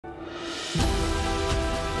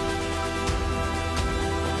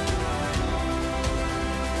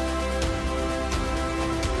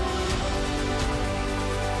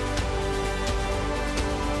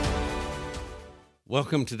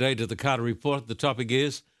Welcome today to the Carter Report. The topic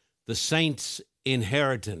is the Saints'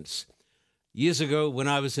 Inheritance. Years ago when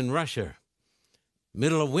I was in Russia,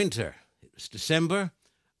 middle of winter, it was December,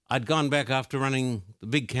 I'd gone back after running the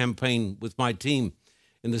big campaign with my team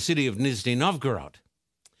in the city of Nizhny Novgorod.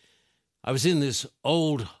 I was in this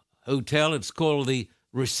old hotel, it's called the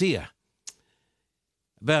Russia.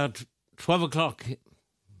 About 12 o'clock,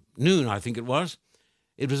 noon I think it was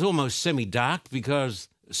almost semi-dark because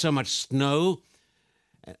so much snow.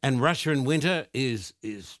 And Russia in winter is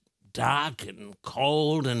dark and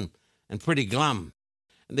cold and pretty glum.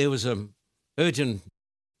 And there was an urgent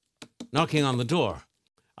knocking on the door.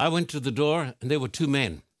 I went to the door and there were two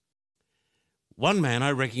men. One man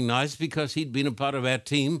I recognized because he'd been a part of our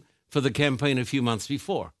team for the campaign a few months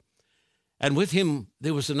before. And with him,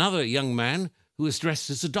 there was another young man who was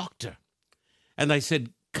dressed as a doctor. And they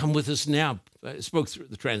said, "Come with us now." I spoke through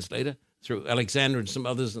the translator, through Alexander and some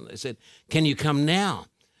others, and they said, "Can you come now?"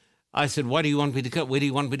 I said, "Why do you want me to come? Where do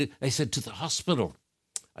you want me to?" They said, "To the hospital."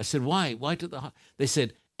 I said, "Why? Why to the hospital?" They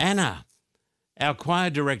said, "Anna, our choir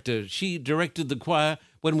director, she directed the choir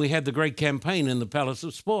when we had the great campaign in the Palace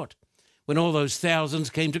of Sport, when all those thousands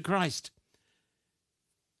came to Christ.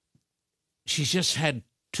 She's just had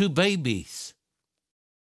two babies.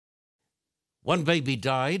 One baby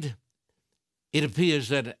died. It appears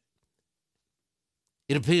that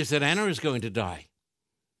Anna is going to die."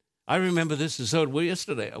 I remember this as though it were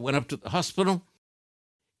yesterday. I went up to the hospital.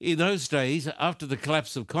 In those days, after the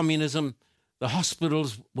collapse of communism, the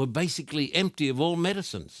hospitals were basically empty of all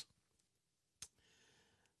medicines.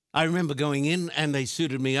 I remember going in and they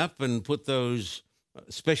suited me up and put those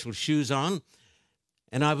special shoes on,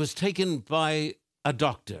 and I was taken by a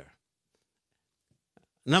doctor,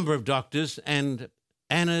 a number of doctors, and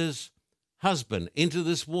Anna's husband into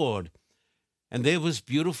this ward. And there was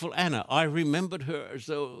beautiful Anna. I remembered her as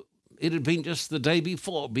though it had been just the day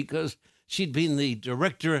before because she'd been the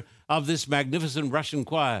director of this magnificent Russian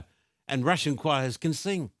choir, and Russian choirs can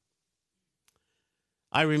sing.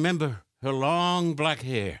 I remember her long black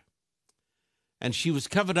hair, and she was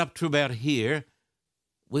covered up to about here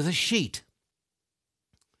with a sheet.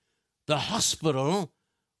 The hospital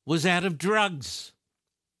was out of drugs,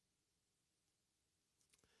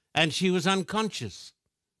 and she was unconscious.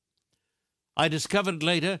 I discovered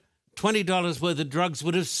later $20 worth of drugs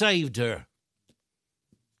would have saved her.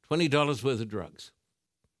 $20 worth of drugs.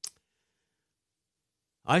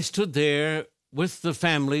 I stood there with the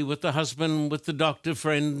family, with the husband, with the doctor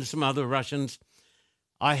friend, and some other Russians.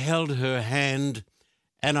 I held her hand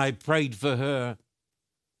and I prayed for her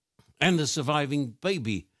and the surviving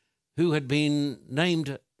baby who had been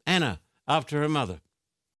named Anna after her mother.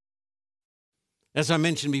 As I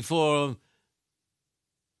mentioned before,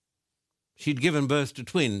 she'd given birth to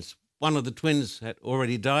twins. One of the twins had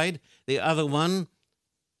already died. The other one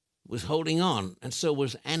was holding on, and so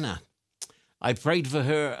was Anna. I prayed for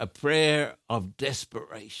her a prayer of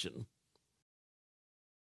desperation.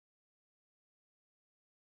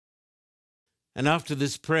 And after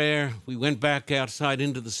this prayer, we went back outside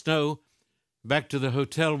into the snow, back to the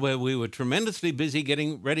hotel where we were tremendously busy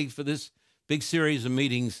getting ready for this big series of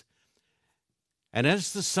meetings. And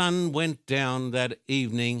as the sun went down that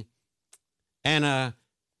evening, Anna,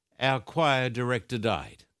 our choir director,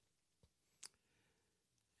 died.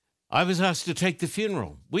 I was asked to take the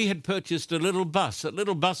funeral. We had purchased a little bus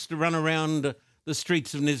to run around the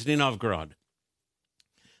streets of Nizhny Novgorod.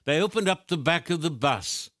 They opened up the back of the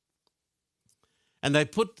bus and they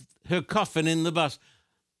put her coffin in the bus,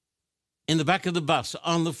 in the back of the bus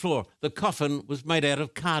on the floor. The coffin was made out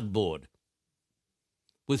of cardboard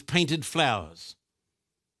with painted flowers.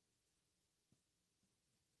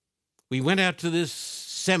 We went out to this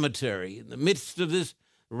cemetery in the midst of this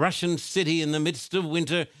Russian city in the midst of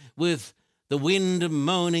winter with the wind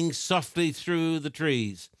moaning softly through the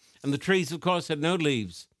trees. And the trees, of course, had no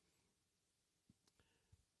leaves.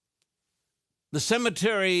 The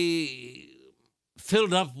cemetery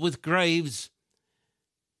filled up with graves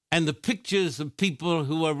and the pictures of people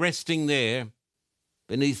who were resting there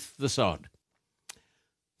beneath the sod.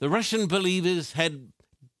 The Russian believers had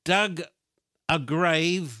dug a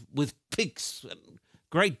grave with picks and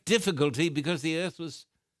great difficulty because the earth was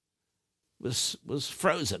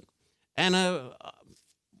frozen. Anna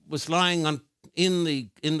was lying in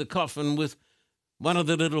the coffin with one of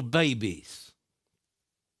the little babies.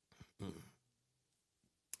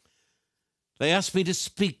 They asked me to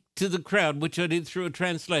speak to the crowd, which I did through a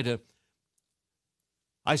translator.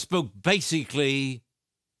 I spoke basically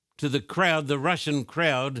to the crowd, the Russian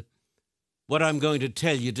crowd, what I'm going to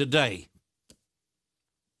tell you today.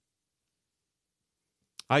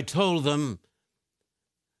 I told them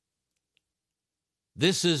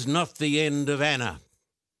this is not the end of Anna.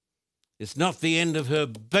 It's not the end of her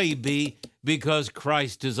baby, because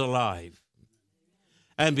Christ is alive.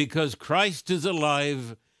 And because Christ is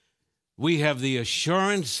alive, we have the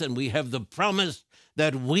assurance and we have the promise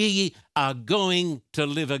that we are going to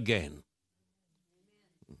live again.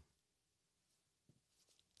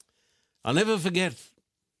 I'll never forget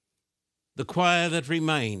the choir that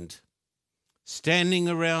remained, standing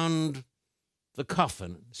around the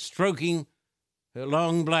coffin, stroking her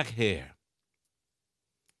long black hair,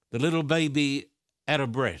 the little baby at her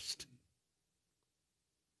breast.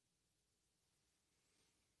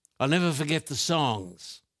 I'll never forget the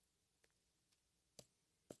songs.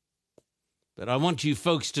 But I want you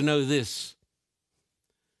folks to know this.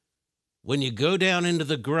 When you go down into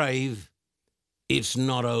the grave, it's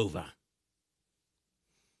not over.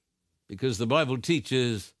 Because the Bible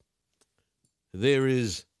teaches there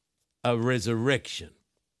is a resurrection.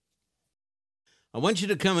 I want you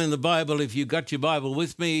to come in the Bible. If you've got your Bible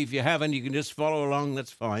with me, if you haven't, you can just follow along,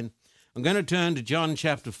 that's fine. I'm going to turn to John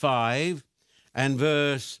chapter 5 and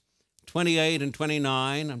verse 28 and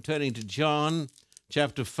 29. I'm turning to John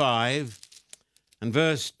chapter 5 and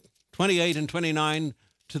verse 28 and 29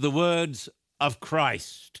 to the words of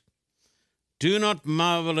Christ. Do not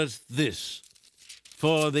marvel at this,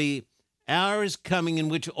 for the hour is coming in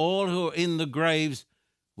which all who are in the graves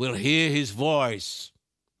will hear his voice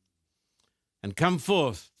and come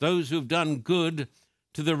forth, those who've done good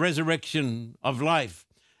to the resurrection of life,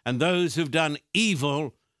 and those who've done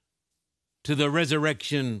evil to the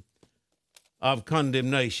resurrection of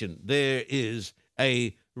condemnation. There is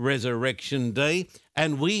a resurrection day,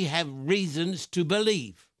 and we have reasons to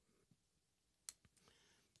believe.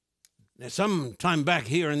 Now, some time back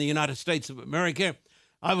here in the United States of America,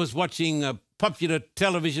 I was watching a popular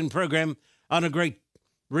television program on a great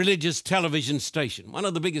religious television station, one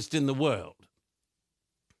of the biggest in the world.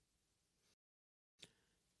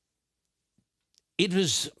 It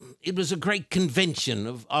was a great convention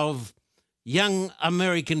of young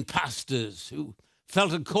American pastors who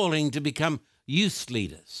felt a calling to become youth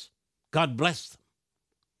leaders. God bless them.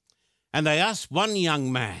 And they asked one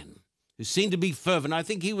young man who seemed to be fervent, I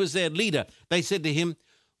think he was their leader, they said to him,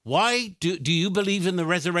 why do you believe in the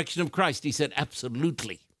resurrection of Christ? He said,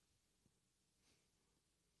 absolutely.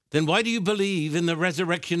 Then why do you believe in the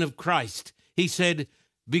resurrection of Christ? He said,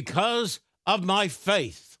 because of my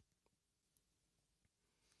faith.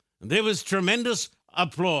 And there was tremendous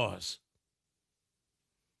applause.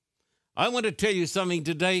 I want to tell you something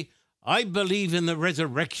today. I believe in the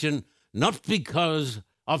resurrection not because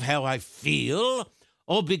of how I feel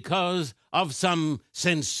or because of some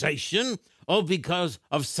sensation or because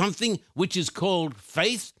of something which is called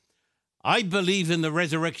faith. I believe in the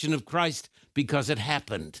resurrection of Christ because it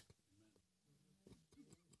happened.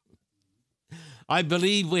 I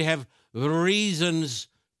believe we have reasons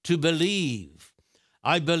to believe.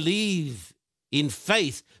 I believe in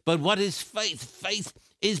faith. But what is faith? Faith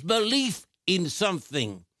is belief in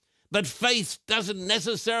something. But faith doesn't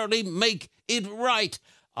necessarily make it right.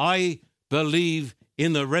 I believe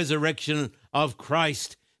in the resurrection of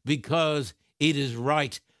Christ because it is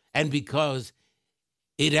right and because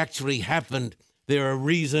it actually happened. There are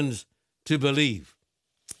reasons to believe.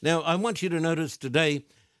 Now, I want you to notice today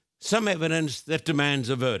some evidence that demands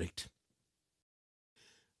a verdict.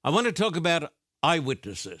 I want to talk about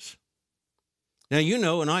eyewitnesses. Now, you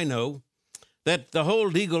know and I know that the whole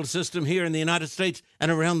legal system here in the United States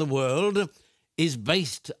and around the world is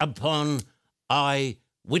based upon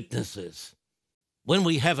eyewitnesses. When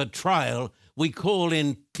we have a trial, we call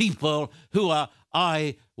in people who are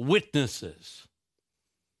eyewitnesses.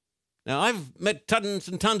 Now, I've met tons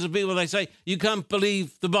and tons of people, they say, you can't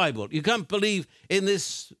believe the Bible. You can't believe in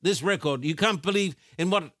this record. You can't believe in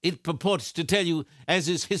what it purports to tell you as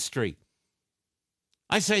is history.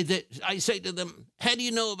 I say to them, how do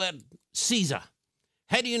you know about Caesar?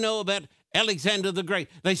 How do you know about Alexander the Great?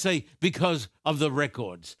 They say, because of the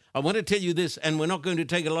records. I want to tell you this, and we're not going to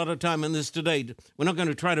take a lot of time on this today. We're not going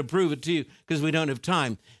to try to prove it to you because we don't have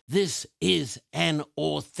time. This is an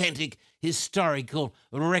authentic historical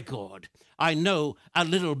record. I know a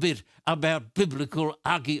little bit about biblical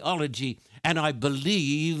archaeology, and I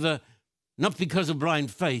believe, not because of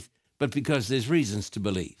blind faith, but because there's reasons to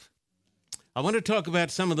believe. I want to talk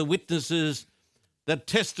about some of the witnesses that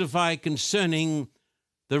testify concerning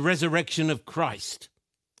the resurrection of Christ.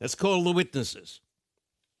 Let's call the witnesses.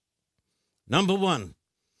 Number one,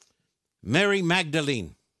 Mary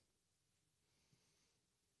Magdalene,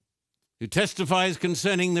 who testifies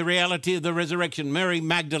concerning the reality of the resurrection. Mary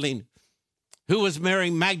Magdalene. Who was Mary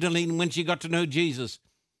Magdalene when she got to know Jesus?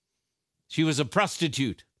 She was a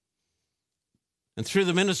prostitute. And through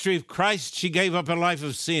the ministry of Christ, she gave up a life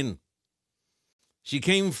of sin. She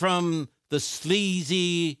came from the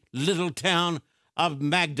sleazy little town of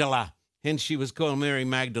Magdala, hence she was called Mary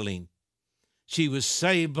Magdalene. She was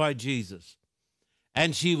saved by Jesus,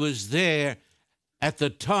 and she was there at the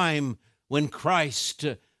time when Christ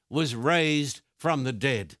was raised from the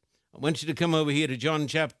dead. I want you to come over here to John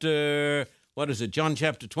chapter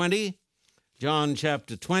 20? John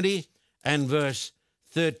chapter 20 and verse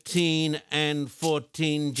 13 and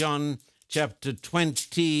 14. John chapter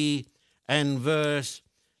 20 and verse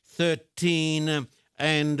 13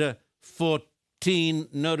 and 14.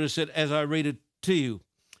 Notice it as I read it to you.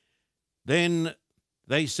 Then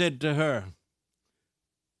they said to her,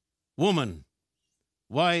 "Woman,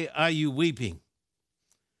 why are you weeping?"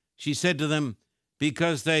 She said to them,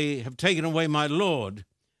 "Because they have taken away my Lord.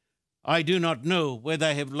 I do not know where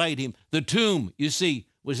they have laid him." The tomb, you see,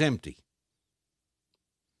 was empty.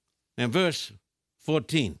 Now, verse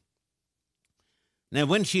 14. Now,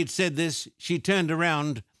 when she had said this, she turned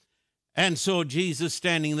around and saw Jesus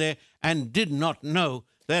standing there and did not know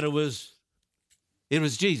that it was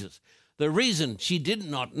Jesus. The reason she did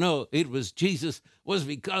not know it was Jesus was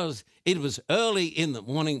because it was early in the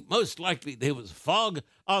morning. Most likely there was fog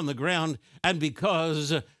on the ground, and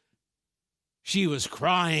because she was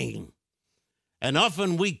crying. And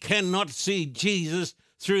often we cannot see Jesus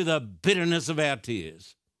through the bitterness of our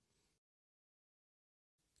tears.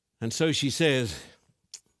 And so she says,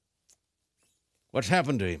 "What's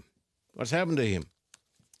happened to him? What's happened to him?"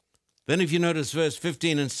 Then if you notice verse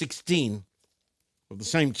 15 and 16 of the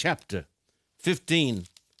same chapter, 15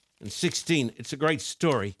 and 16, it's a great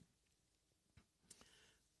story.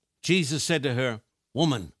 Jesus said to her,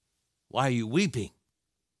 "Woman, why are you weeping?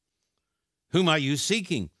 Whom are you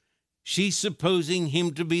seeking?" She, supposing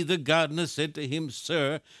him to be the gardener, said to him,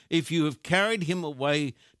 "Sir, if you have carried him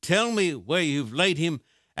away, tell me where you've laid him,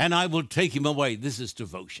 and I will take him away." This is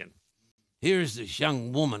devotion. Here's this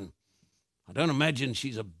young woman. I don't imagine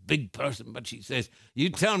she's a big person, but she says, "You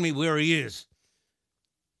tell me where he is,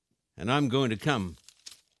 and I'm going to come,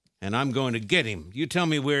 and I'm going to get him. You tell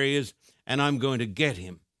me where he is, and I'm going to get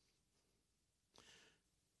him."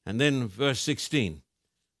 And then verse 16,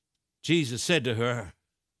 Jesus said to her,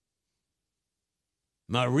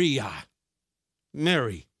 "Maria,"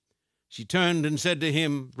 Mary. She turned and said to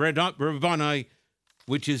him, "Rabboni,"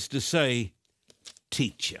 which is to say,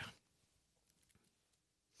 teacher.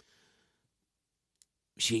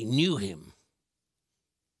 She knew him,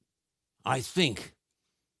 I think,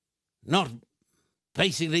 not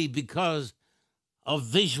basically because of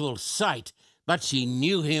visual sight, but she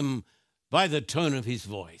knew him by the tone of his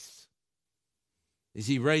voice. Is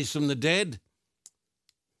he raised from the dead?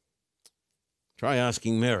 Try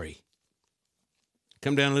asking Mary.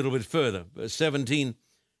 Come down a little bit further, verse 17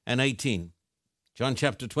 and 18. John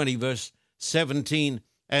chapter 20, verse 17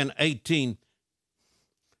 and 18.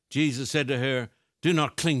 Jesus said to her, "Do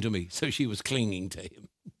not cling to me." So she was clinging to him.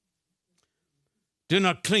 "Do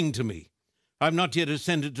not cling to me. I have not yet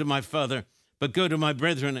ascended to my Father, but go to my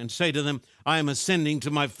brethren and say to them, I am ascending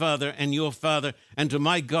to my Father and your Father, and to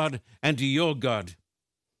my God and to your God."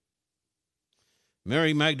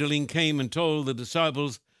 Mary Magdalene came and told the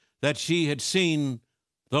disciples that she had seen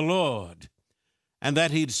the Lord and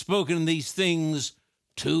that he'd spoken these things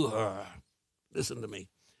to her. Listen to me.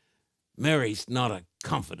 Mary's not a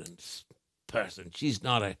confidence person. She's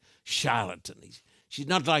not a charlatan. She's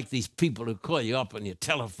not like these people who call you up on your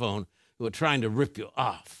telephone who are trying to rip you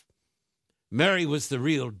off. Mary was the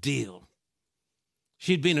real deal.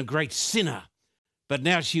 She'd been a great sinner, but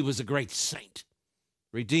now she was a great saint,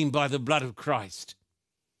 redeemed by the blood of Christ.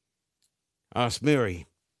 Ask Mary.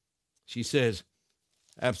 She says,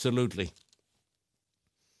 absolutely.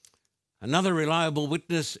 Another reliable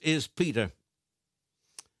witness is Peter.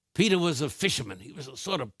 Peter was a fisherman. He was the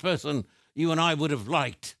sort of person you and I would have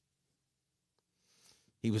liked.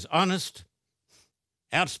 He was honest,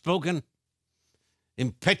 outspoken,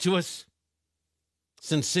 impetuous,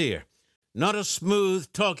 sincere. Not a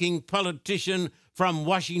smooth-talking politician from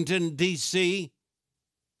Washington, D.C.,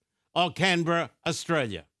 or Canberra,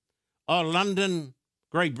 Australia, or London,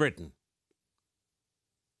 Great Britain.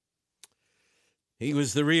 He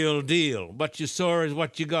was the real deal. What you saw is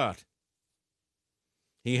what you got.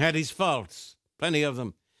 He had his faults, plenty of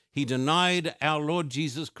them. He denied our Lord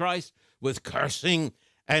Jesus Christ with cursing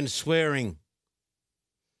and swearing.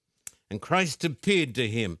 And Christ appeared to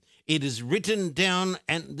him. It is written down,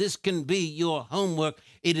 and this can be your homework,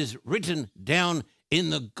 it is written down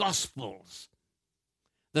in the Gospels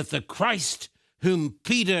that the Christ whom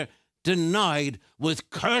Peter denied with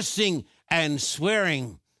cursing and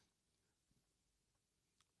swearing,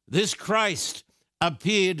 this Christ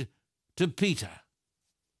appeared to Peter.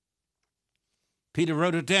 Peter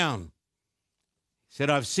wrote it down. He said,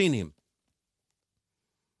 I've seen him.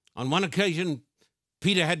 On one occasion,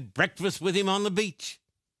 Peter had breakfast with him on the beach.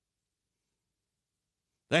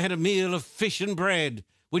 They had a meal of fish and bread,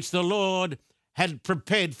 which the Lord had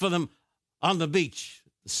prepared for them on the beach,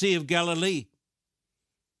 the Sea of Galilee.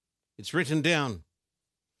 It's written down.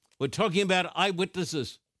 We're talking about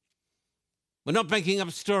eyewitnesses. We're not making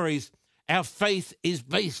up stories. Our faith is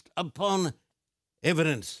based upon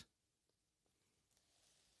evidence.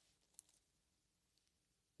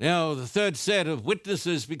 Now, the third set of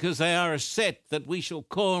witnesses, because they are a set that we shall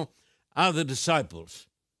call, are the disciples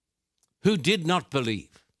who did not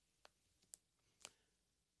believe.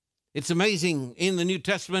 It's amazing, in the New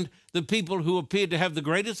Testament, the people who appeared to have the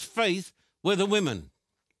greatest faith were the women.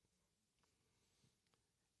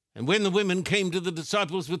 And when the women came to the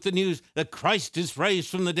disciples with the news that Christ is raised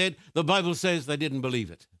from the dead, the Bible says they didn't believe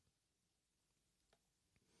it.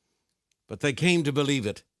 But they came to believe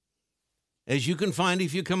it. As you can find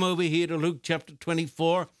if you come over here to Luke chapter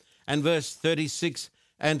 24 and verse 36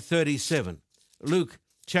 and 37. Luke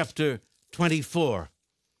chapter 24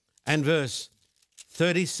 and verse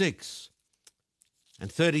 36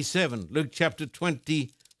 and 37. Luke chapter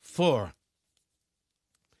 24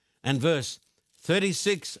 and verse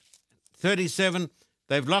 36, 37.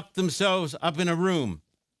 They've locked themselves up in a room.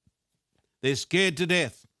 They're scared to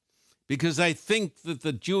death because they think that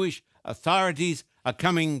the Jewish authorities are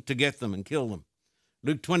coming to get them and kill them.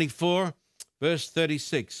 Luke 24, verse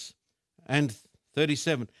 36 and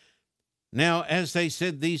 37. Now, as they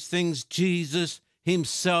said these things, Jesus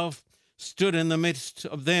himself stood in the midst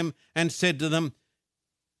of them and said to them,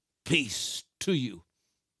 peace to you.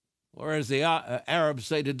 Or as the Arabs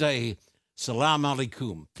say today, salam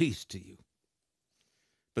alaikum, peace to you.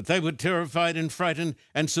 But they were terrified and frightened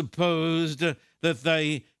and supposed that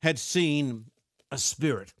they had seen a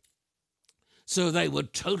spirit. So they were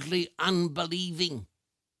totally unbelieving.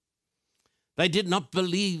 They did not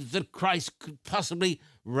believe that Christ could possibly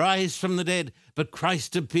rise from the dead, but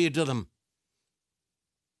Christ appeared to them.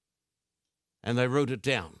 And they wrote it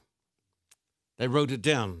down. They wrote it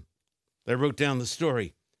down. They wrote down the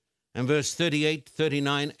story. And verse 38,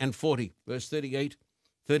 39, and 40. Verse 38,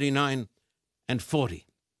 39, and 40.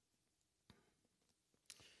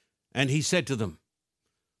 And he said to them,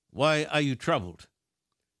 why are you troubled?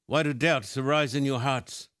 Why do doubts arise in your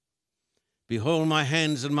hearts? Behold my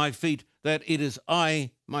hands and my feet, that it is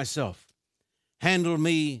I myself. Handle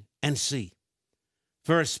me and see.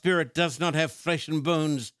 For a spirit does not have flesh and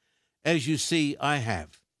bones, as you see I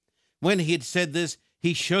have. When he had said this,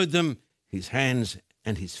 he showed them his hands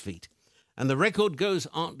and his feet. And the record goes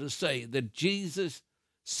on to say that Jesus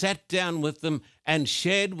sat down with them and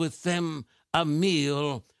shared with them a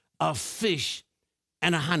meal of fish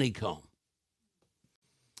and a honeycomb.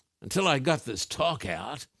 Until I got this talk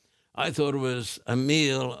out, I thought it was a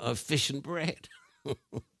meal of fish and bread.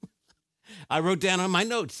 I wrote down on my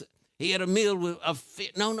notes, he had a meal of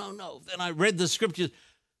fish. No. Then I read the scriptures.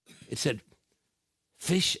 It said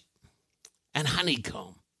fish and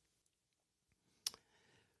honeycomb.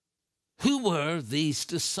 Who were these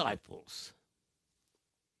disciples?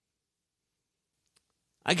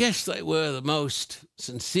 I guess they were the most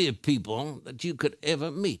sincere people that you could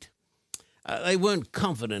ever meet. They weren't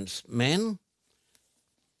confidence men.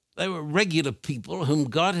 They were regular people whom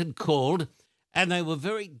God had called, and they were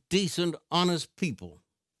very decent, honest people.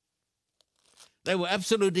 They were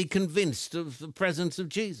absolutely convinced of the presence of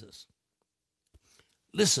Jesus.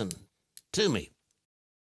 Listen to me.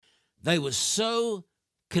 They were so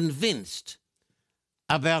convinced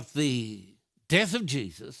about the death of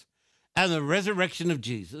Jesus and the resurrection of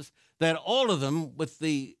Jesus that all of them, with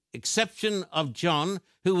the exception of John,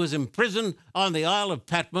 who was imprisoned on the Isle of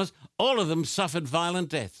Patmos, all of them suffered violent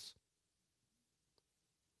deaths.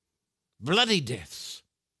 Bloody deaths.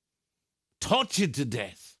 Tortured to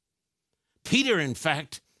death. Peter, in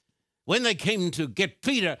fact, when they came to get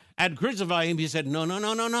Peter and crucify him, he said,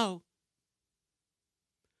 no.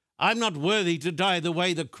 I'm not worthy to die the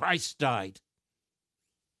way that Christ died.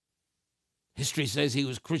 History says he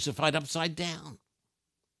was crucified upside down.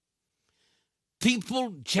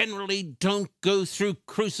 People generally don't go through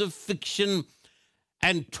crucifixion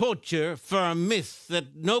and torture for a myth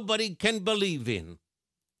that nobody can believe in.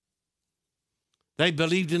 They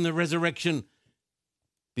believed in the resurrection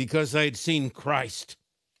because they'd seen Christ.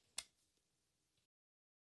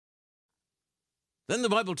 Then the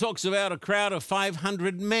Bible talks about a crowd of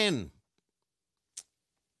 500 men.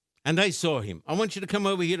 And they saw him. I want you to come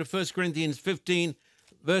over here to 1 Corinthians 15,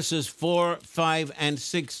 verses 4, 5, and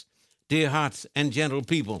 6, dear hearts and gentle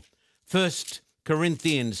people. 1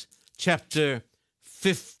 Corinthians chapter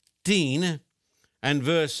 15 and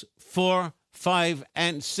verse 4, 5,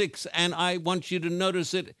 and 6. And I want you to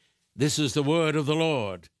notice it. This is the word of the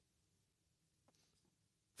Lord.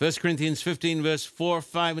 1 Corinthians 15, verse 4,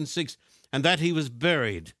 5, and 6. And that he was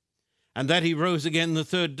buried, and that he rose again the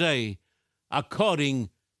third day, according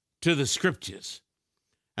to the Scriptures.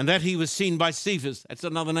 And that he was seen by Cephas. That's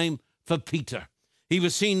another name for Peter. He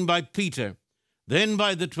was seen by Peter, then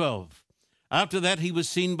by the 12. After that, he was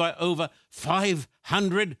seen by over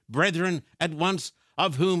 500 brethren at once,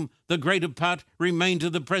 of whom the greater part remain to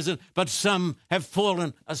the present, but some have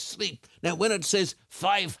fallen asleep. Now, when it says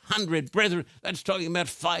 500 brethren, that's talking about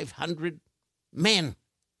 500 men.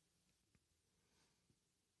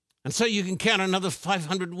 And so you can count another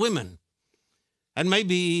 500 women, and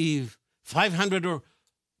maybe 500 or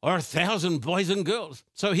 1,000 boys and girls.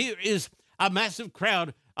 So here is a massive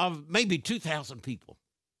crowd of maybe 2,000 people.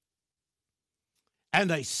 And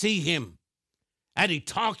they see him, and he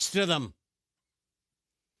talks to them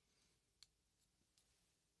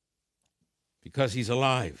because he's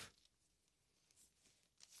alive.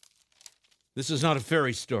 This is not a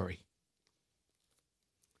fairy story.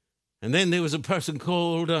 And then there was a person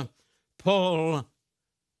called Paul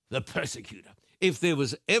the persecutor. If there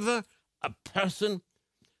was ever a person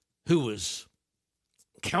who was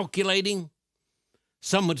calculating,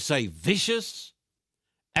 some would say vicious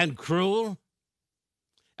and cruel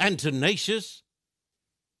and tenacious,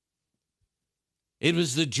 it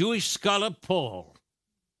was the Jewish scholar Paul,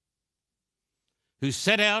 who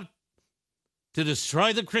set out to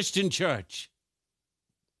destroy the Christian church.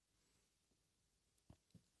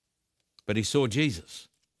 But he saw Jesus.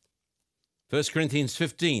 1 Corinthians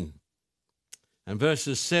 15 and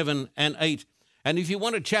verses 7 and 8. And if you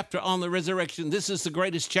want a chapter on the resurrection, this is the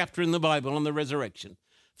greatest chapter in the Bible on the resurrection.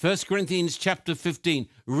 1 Corinthians chapter 15.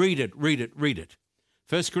 Read it, read it, read it.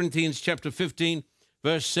 1 Corinthians chapter 15,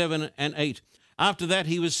 verse 7 and 8. After that,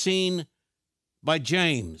 he was seen by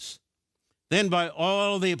James, then by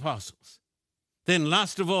all the apostles. Then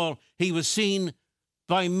last of all, he was seen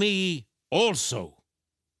by me also,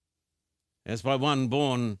 as by one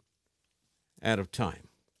born out of time.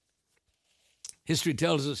 History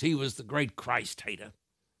tells us he was the great Christ hater.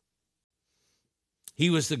 He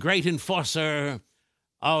was the great enforcer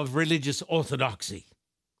of religious orthodoxy.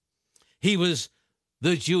 He was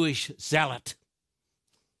the Jewish zealot.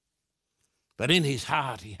 But in his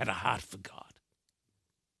heart, he had a heart for God.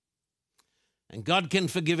 And God can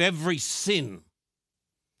forgive every sin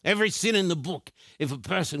in the book, if a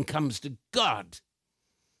person comes to God.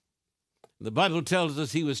 The Bible tells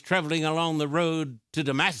us he was traveling along the road to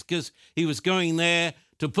Damascus. He was going there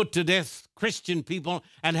to put to death Christian people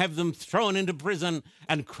and have them thrown into prison,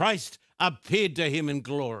 and Christ appeared to him in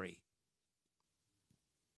glory.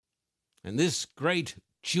 And this great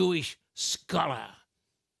Jewish scholar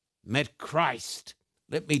met Christ.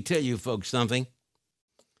 Let me tell you folks something.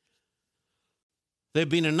 There have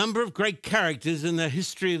been a number of great characters in the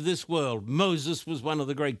history of this world. Moses was one of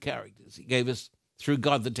the great characters. He gave us, through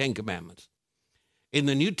God, the Ten Commandments. In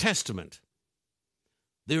the New Testament,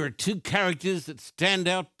 there are two characters that stand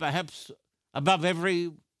out perhaps above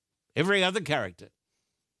every other character.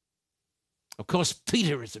 Of course,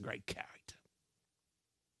 Peter is a great character.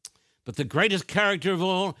 But the greatest character of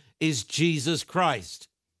all is Jesus Christ,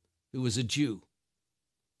 who was a Jew.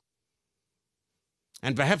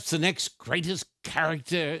 And perhaps the next greatest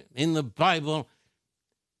character in the Bible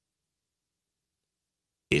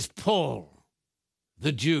is Paul,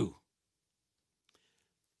 the Jew.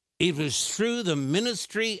 It was through the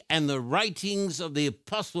ministry and the writings of the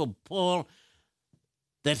Apostle Paul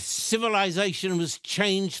that civilization was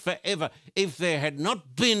changed forever. If there had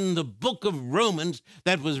not been the book of Romans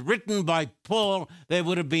that was written by Paul, there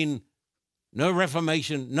would have been no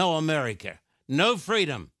Reformation, no America, no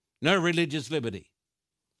freedom, no religious liberty.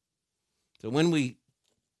 So when we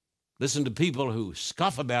listen to people who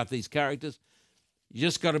scoff about these characters, you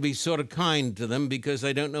just got to be sort of kind to them because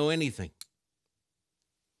they don't know anything.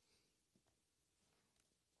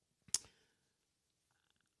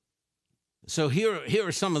 So here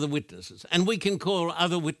are some of the witnesses, and we can call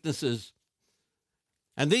other witnesses.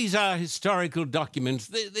 And these are historical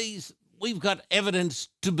documents. We've got evidence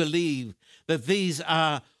to believe that these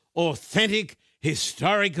are authentic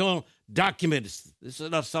historical documents. This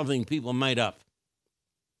is not something people made up.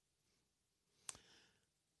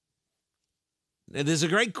 Now, there's a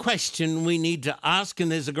great question we need to ask,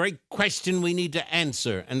 and there's a great question we need to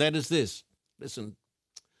answer, and that is this. Listen.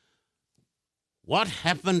 What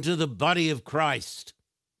happened to the body of Christ?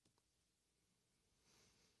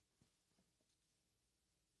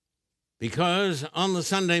 Because on the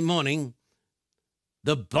Sunday morning,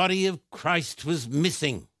 the body of Christ was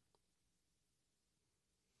missing.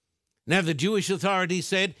 Now, the Jewish authorities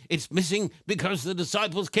said it's missing because the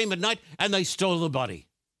disciples came at night and they stole the body.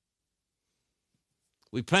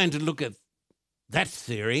 We plan to look at that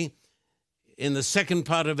theory in the second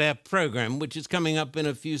part of our program, which is coming up in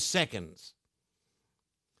a few seconds.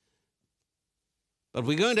 But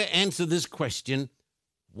we're going to answer this question: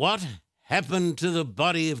 what happened to the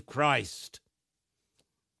body of Christ?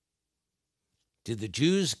 Did the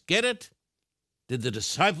Jews get it? Did the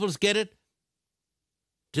disciples get it?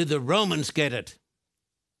 Did the Romans get it?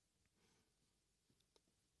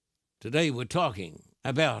 Today we're talking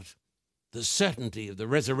about the certainty of the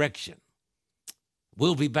resurrection.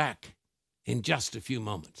 We'll be back in just a few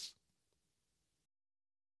moments.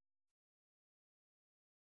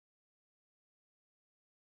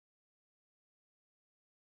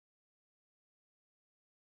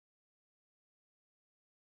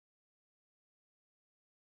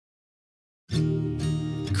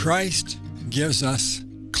 Christ gives us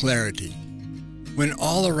clarity. When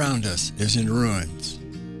all around us is in ruins,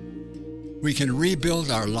 we can rebuild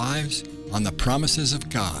our lives on the promises of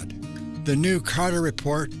God. The new Carter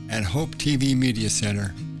Report and Hope TV Media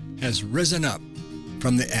Center has risen up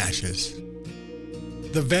from the ashes.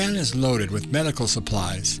 The van is loaded with medical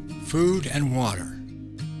supplies, food, and water,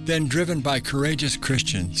 then driven by courageous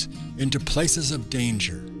Christians into places of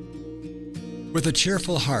danger. With a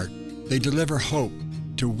cheerful heart, they deliver hope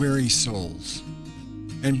to weary souls.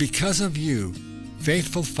 And because of you,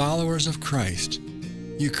 faithful followers of Christ,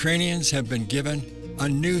 Ukrainians have been given a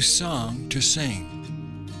new song to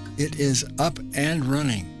sing. It is up and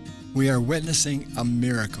running. We are witnessing a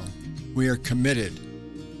miracle. We are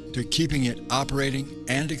committed to keeping it operating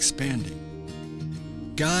and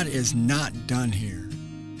expanding. God is not done here.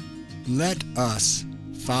 Let us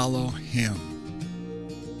follow Him.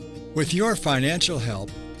 With your financial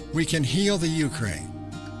help, we can heal the Ukraine.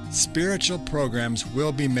 Spiritual programs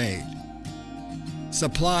will be made.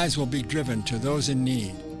 Supplies will be driven to those in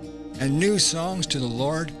need, and new songs to the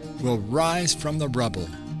Lord will rise from the rubble.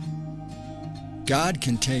 God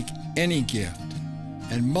can take any gift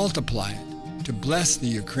and multiply it to bless the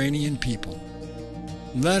Ukrainian people.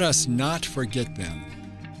 Let us not forget them.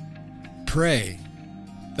 Pray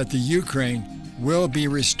that the Ukraine will be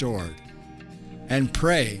restored, and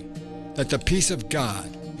pray that the peace of God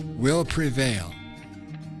will prevail.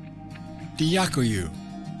 Diakoyu,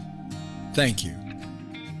 thank you.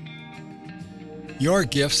 Your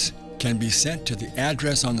gifts can be sent to the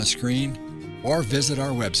address on the screen or visit our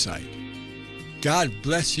website. God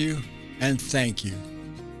bless you and thank you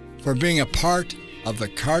for being a part of the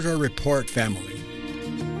Carter Report family.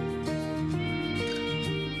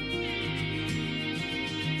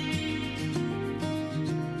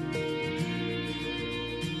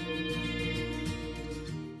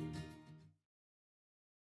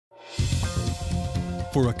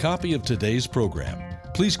 For a copy of today's program,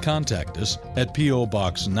 please contact us at P.O.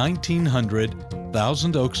 Box 1900,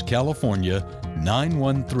 Thousand Oaks, California,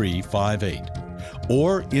 91358.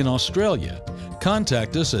 Or in Australia,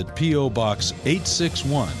 contact us at P.O. Box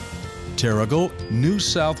 861, Terrigal, New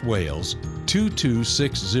South Wales,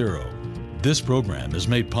 2260. This program is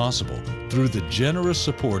made possible through the generous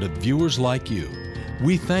support of viewers like you.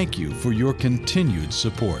 We thank you for your continued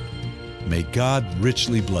support. May God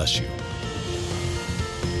richly bless you.